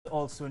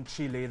Also in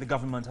Chile, the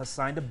government has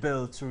signed a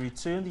bill to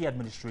return the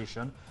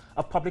administration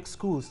of public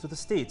schools to the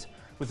state,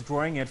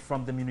 withdrawing it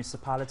from the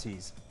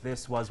municipalities.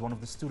 This was one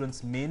of the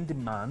students' main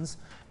demands,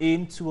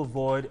 aimed to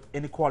avoid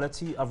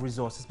inequality of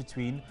resources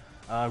between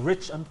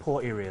rich and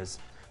poor areas.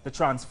 The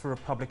transfer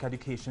of public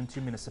education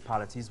to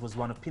municipalities was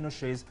one of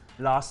Pinochet's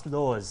last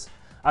laws.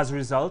 As a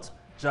result,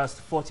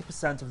 just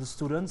 40% of the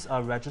students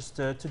are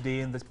registered today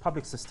in the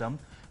public system,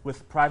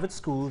 with private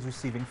schools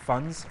receiving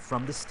funds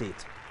from the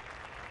state.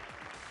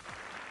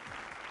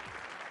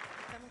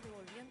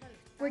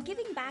 We're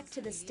giving back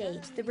to the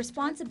state the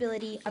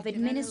responsibility of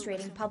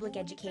administrating public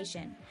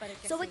education,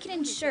 so it can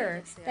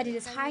ensure that it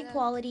is high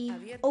quality,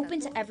 open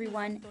to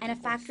everyone, and a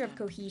factor of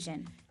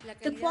cohesion.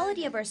 The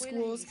quality of our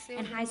schools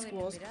and high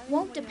schools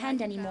won't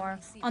depend anymore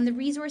on the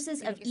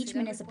resources of each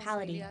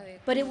municipality,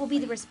 but it will be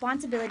the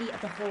responsibility of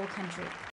the whole country.